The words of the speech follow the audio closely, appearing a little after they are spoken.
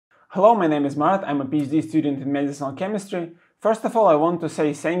Hello, my name is Marat, I'm a PhD student in medicinal chemistry. First of all, I want to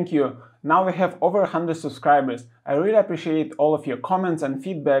say thank you. Now we have over 100 subscribers. I really appreciate all of your comments and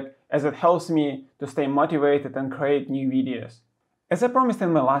feedback as it helps me to stay motivated and create new videos. As I promised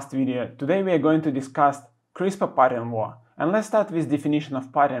in my last video, today we are going to discuss CRISPR patent war. And let's start with definition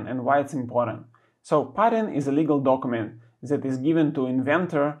of patent and why it's important. So patent is a legal document that is given to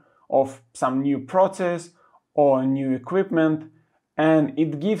inventor of some new process or new equipment, and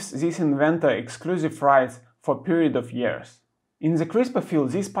it gives this inventor exclusive rights for a period of years. In the CRISPR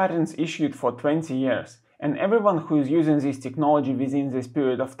field, these patents issued for 20 years, and everyone who is using this technology within this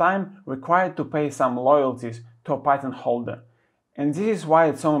period of time required to pay some royalties to a patent holder. And this is why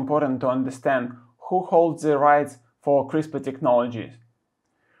it's so important to understand who holds the rights for CRISPR technologies.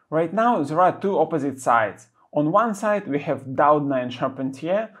 Right now, there are two opposite sides. On one side, we have Doudna and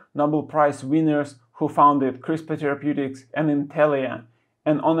Charpentier, Nobel Prize winners who founded CRISPR Therapeutics and Intellia.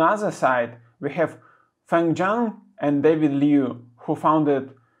 And on the other side, we have Feng Zhang and David Liu, who founded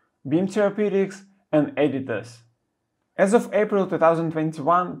Beam Therapeutics and Editas. As of April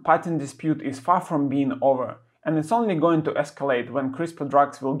 2021, patent dispute is far from being over, and it's only going to escalate when CRISPR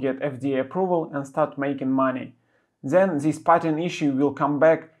drugs will get FDA approval and start making money. Then this patent issue will come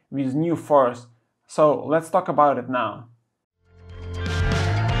back with new force. So let's talk about it now.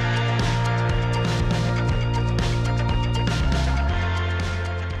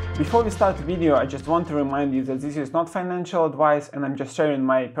 Before we start the video, I just want to remind you that this is not financial advice and I'm just sharing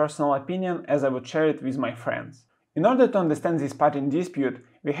my personal opinion as I would share it with my friends. In order to understand this patent dispute,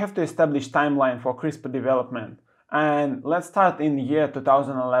 we have to establish timeline for CRISPR development. And let's start in the year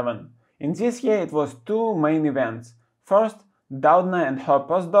 2011. In this year it was two main events. First, Doudna and her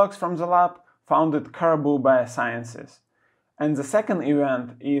postdocs from the lab founded Caribou Biosciences. And the second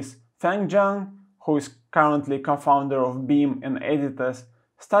event is Feng Zhang, who is currently co-founder of Beam and Editas,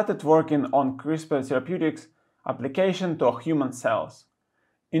 started working on CRISPR Therapeutics application to human cells.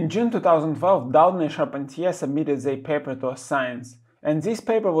 In June 2012, Doudna and Charpentier submitted their paper to Science, and this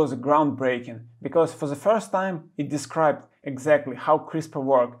paper was groundbreaking because for the first time it described exactly how CRISPR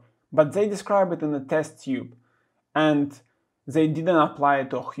works, but they described it in a test tube, and they didn't apply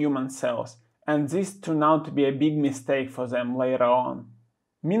it to human cells, and this turned out to be a big mistake for them later on.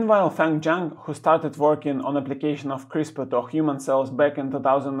 Meanwhile, Feng Zhang, who started working on application of CRISPR to human cells back in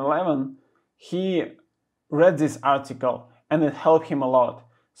 2011, he read this article and it helped him a lot.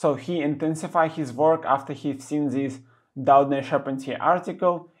 So he intensified his work after he'd seen this Doudna and Charpentier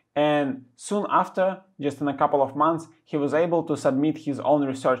article, and soon after, just in a couple of months, he was able to submit his own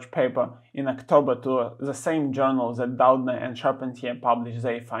research paper in October to the same journal that Doudna and Charpentier published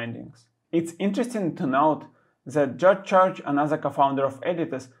their findings. It's interesting to note that George Church, another co-founder of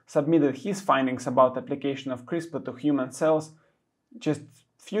Editas, submitted his findings about application of CRISPR to human cells just a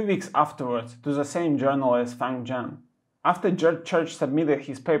few weeks afterwards to the same journal as Feng Zhang. After George Church submitted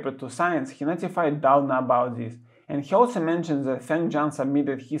his paper to Science, he notified Doudna about this, and he also mentioned that Feng Zhang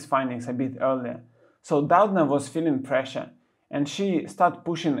submitted his findings a bit earlier. So Doudna was feeling pressure, and she started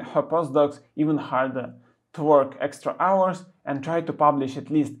pushing her postdocs even harder to work extra hours and try to publish at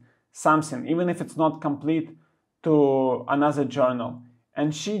least something, even if it's not complete, to another journal.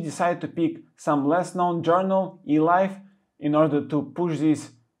 And she decided to pick some less known journal, eLife, in order to push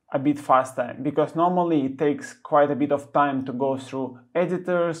this a bit faster, because normally it takes quite a bit of time to go through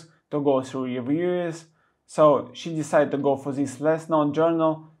editors, to go through reviewers. So she decided to go for this less known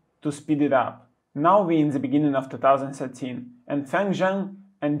journal to speed it up. Now we're in the beginning of 2013, and Feng Zhang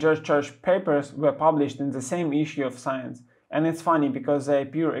and George Church papers were published in the same issue of Science. And it's funny because they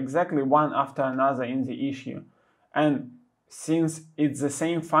appear exactly one after another in the issue. And since it's the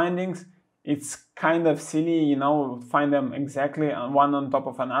same findings, it's kind of silly, find them exactly one on top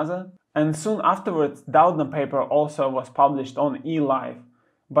of another. And soon afterwards, Doudna paper also was published on eLife,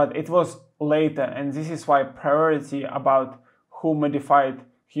 but it was later, and this is why priority about who modified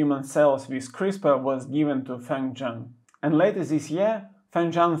human cells with CRISPR was given to Feng Zhang. And later this year,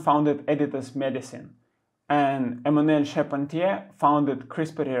 Feng Zhang founded Editas Medicine, and Emmanuel Charpentier founded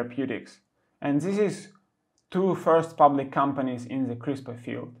CRISPR Therapeutics. And this is two first public companies in the CRISPR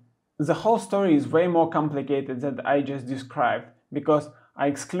field. The whole story is way more complicated than I just described, because I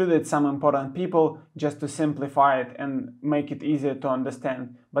excluded some important people just to simplify it and make it easier to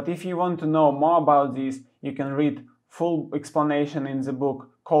understand. But if you want to know more about this, you can read full explanation in the book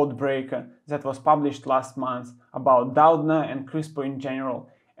Codebreaker that was published last month about Doudna and CRISPR in general.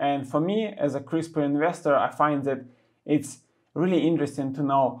 And for me, as a CRISPR investor, I find that it's really interesting to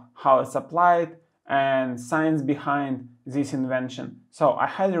know how it's applied and science behind this invention. So I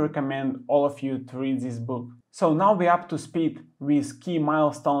highly recommend all of you to read this book. So now we're up to speed with key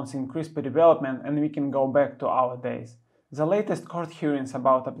milestones in CRISPR development, and we can go back to our days. The latest court hearings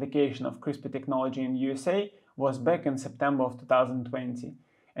about application of CRISPR technology in USA was back in September of 2020.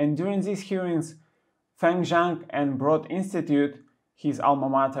 And during these hearings, Feng Zhang and Broad Institute, his alma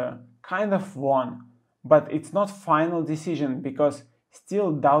mater, kind of won. But it's not final decision because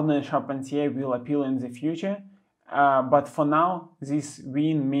still Doudna and Charpentier will appeal in the future. But for now, this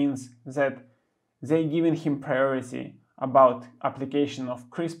win means that they're giving him priority about application of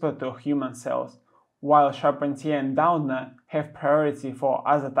CRISPR to human cells, while Charpentier and Doudna have priority for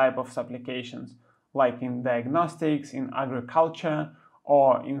other type of applications, like in diagnostics, in agriculture,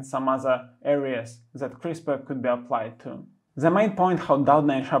 or in some other areas that CRISPR could be applied to. The main point how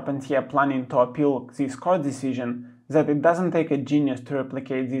Doudna and Charpentier are planning to appeal this court decision is that it doesn't take a genius to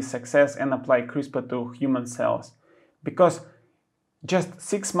replicate this success and apply CRISPR to human cells, because just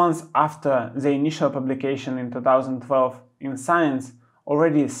 6 months after the initial publication in 2012 in Science,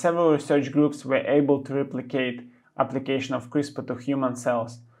 already several research groups were able to replicate application of CRISPR to human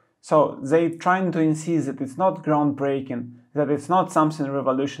cells. So they're trying to insist that it's not groundbreaking, that it's not something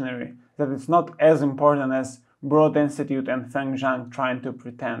revolutionary, that it's not as important as Broad Institute and Feng Zhang trying to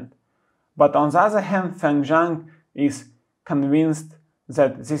pretend. But on the other hand, Feng Zhang is convinced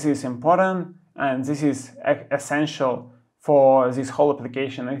that this is important and this is essential for this whole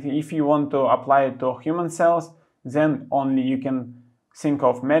application. If you want to apply it to human cells, then only you can think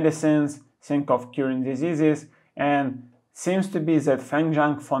of medicines, think of curing diseases, and seems to be that Feng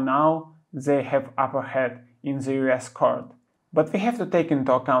Zhang for now, they have upper hand in the US court. But we have to take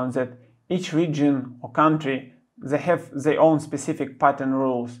into account that each region or country, they have their own specific patent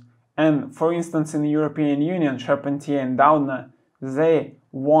rules. And for instance, in the European Union, Charpentier and Doudna, they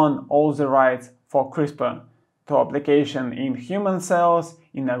won all the rights for CRISPR to application in human cells,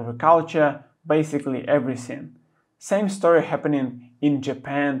 in agriculture, basically everything. Same story happening in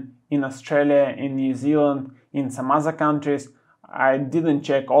Japan, in Australia, in New Zealand, in some other countries. I didn't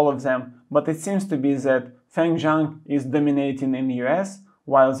check all of them, but it seems to be that Feng Zhang is dominating in the US,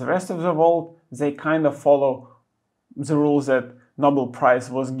 while the rest of the world, they kind of follow the rules that Nobel Prize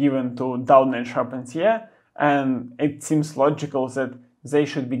was given to Doudna and Charpentier, and it seems logical that they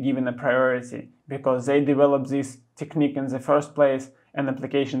should be given a priority because they developed this technique in the first place, and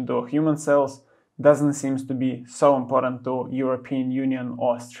application to human cells doesn't seem to be so important to European Union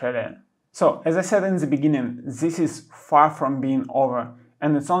or Australia. So, as I said in the beginning, this is far from being over,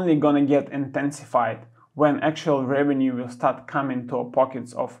 and it's only gonna get intensified when actual revenue will start coming to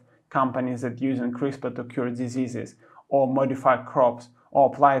pockets of companies that using CRISPR to cure diseases, or modify crops, or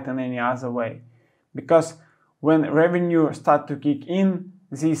apply it in any other way. Because when revenue start to kick in,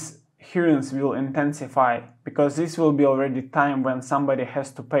 these hearings will intensify, because this will be already time when somebody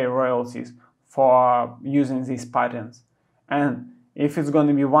has to pay royalties for using these patents. And if it's going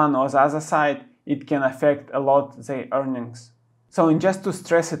to be one or the other side, it can affect a lot their earnings. So, and just to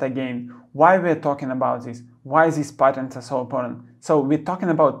stress it again, why we're talking about this, why these patents are so important. So we're talking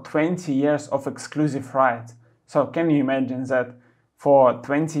about 20 years of exclusive rights. So can you imagine that for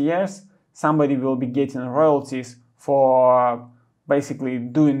 20 years, somebody will be getting royalties for basically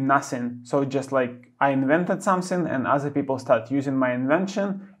doing nothing? So just like I invented something and other people start using my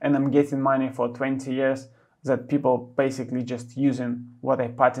invention, and I'm getting money for 20 years that people basically just using what I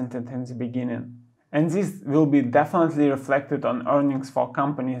patented in the beginning. And this will be definitely reflected on earnings for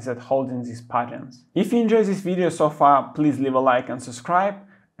companies that holding these patents. If you enjoyed this video so far, please leave a like and subscribe.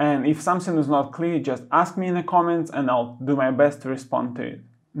 And if something is not clear, just ask me in the comments and I'll do my best to respond to it.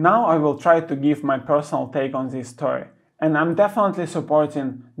 Now I will try to give my personal take on this story. And I'm definitely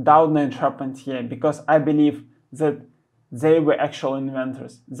supporting Doudna and Charpentier because I believe that they were actual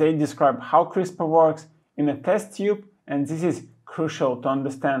inventors. They describe how CRISPR works in a test tube, and this is crucial to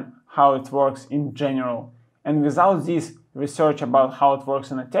understand how it works in general. And without this research about how it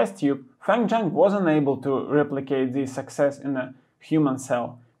works in a test tube, Feng Zhang wasn't able to replicate this success in a human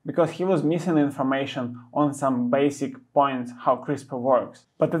cell because he was missing information on some basic points how CRISPR works.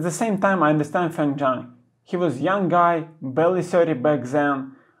 But at the same time, I understand Feng Zhang. He was a young guy, barely 30 back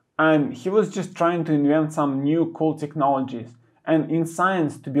then, and he was just trying to invent some new cool technologies. And in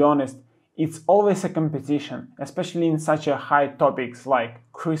science, to be honest, it's always a competition, especially in such a high topics like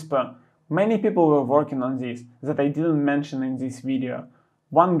CRISPR. Many people were working on this that I didn't mention in this video.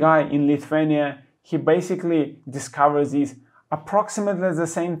 One guy in Lithuania, he basically discovered this approximately at the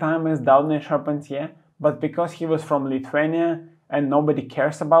same time as Doudna and Charpentier, but because he was from Lithuania and nobody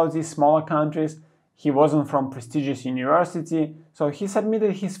cares about these smaller countries, he wasn't from prestigious university, so he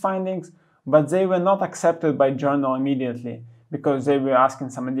submitted his findings, but they were not accepted by journal immediately, because they were asking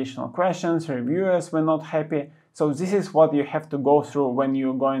some additional questions, reviewers were not happy. So this is what you have to go through when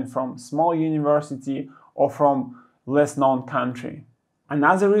you're going from small university or from less known country.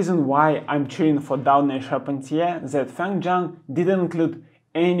 Another reason why I'm cheering for Doudna and Charpentier is that Feng Zhang didn't include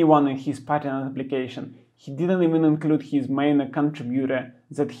anyone in his patent application. He didn't even include his main contributor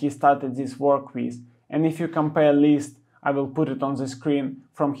that he started this work with. And if you compare list, I will put it on the screen,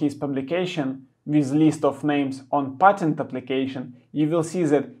 from his publication with list of names on patent application, you will see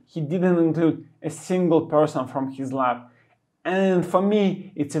that he didn't include a single person from his lab. And for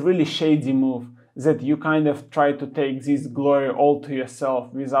me, it's a really shady move that you kind of try to take this glory all to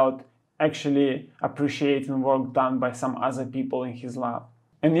yourself without actually appreciating work done by some other people in his lab.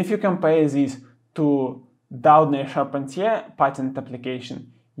 And if you compare this to Doudna and Charpentier patent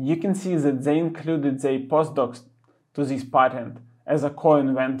application, you can see that they included their postdocs to this patent as a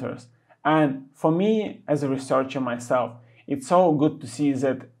co-inventors. And for me, as a researcher myself, it's so good to see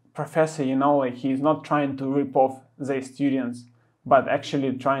that Professor Intellia, he is not trying to rip off their students, but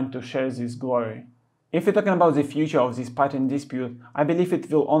actually trying to share this glory. If we're talking about the future of this patent dispute, I believe it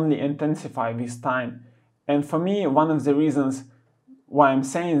will only intensify with time. And for me, one of the reasons why I'm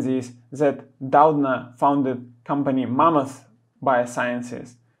saying this is that Doudna founded company Mammoth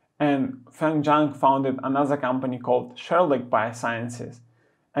Biosciences, and Feng Zhang founded another company called Sherlock Biosciences.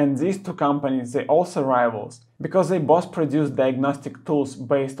 And these two companies, they're also rivals because they both produce diagnostic tools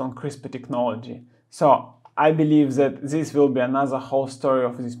based on CRISPR technology. So I believe that this will be another whole story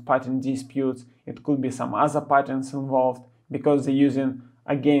of these patent disputes. It could be some other patents involved because they're using,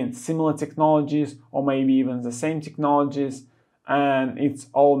 again, similar technologies or maybe even the same technologies, and it's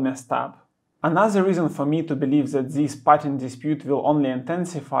all messed up. Another reason for me to believe that this patent dispute will only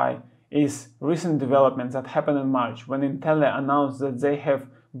intensify is recent developments that happened in March when Intellia announced that they have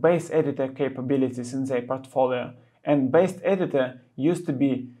base editor capabilities in their portfolio. And base editor used to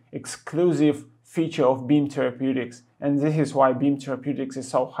be exclusive feature of Beam Therapeutics, and this is why Beam Therapeutics is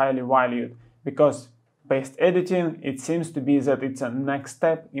so highly valued, because base editing, it seems to be that it's a next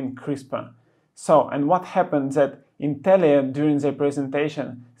step in CRISPR. So, and what happened that Intellia, during their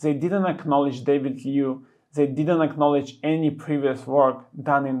presentation, they didn't acknowledge David Liu, they didn't acknowledge any previous work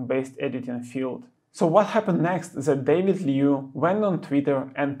done in base editing field. So what happened next is that David Liu went on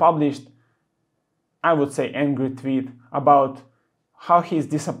Twitter and published, I would say, angry tweet about how he's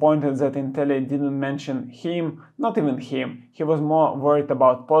disappointed that Intellia didn't mention him, not even him. He was more worried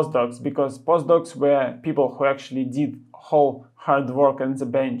about postdocs because postdocs were people who actually did whole hard work on the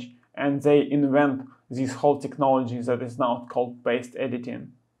bench and they invent this whole technology that is now called base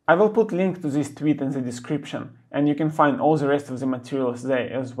editing. I will put link to this tweet in the description, and you can find all the rest of the materials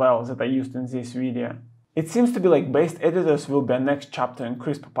there as well that I used in this video. It seems to be like base editors will be a next chapter in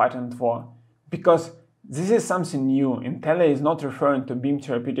CRISPR patent war, because this is something new. Intellia is not referring to Beam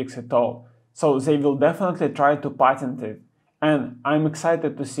Therapeutics at all, so they will definitely try to patent it. And I'm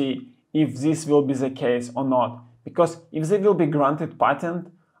excited to see if this will be the case or not, because if they will be granted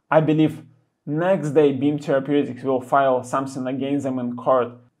patent, I believe next day Beam Therapeutics will file something against them in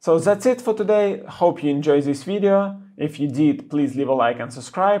court. So that's it for today. Hope you enjoyed this video. If you did, please leave a like and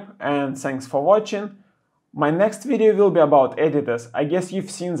subscribe, and thanks for watching. My next video will be about Editas. I guess you've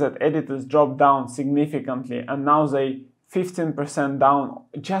seen that Editas dropped down significantly and now they 15% down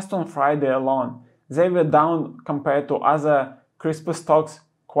just on Friday alone. They were down compared to other CRISPR stocks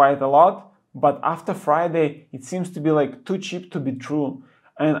quite a lot, but after Friday it seems to be like too cheap to be true.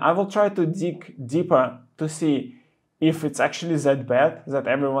 And I will try to dig deeper to see if it's actually that bad that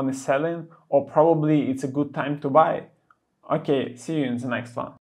everyone is selling, or probably it's a good time to buy. Okay, see you in the next one.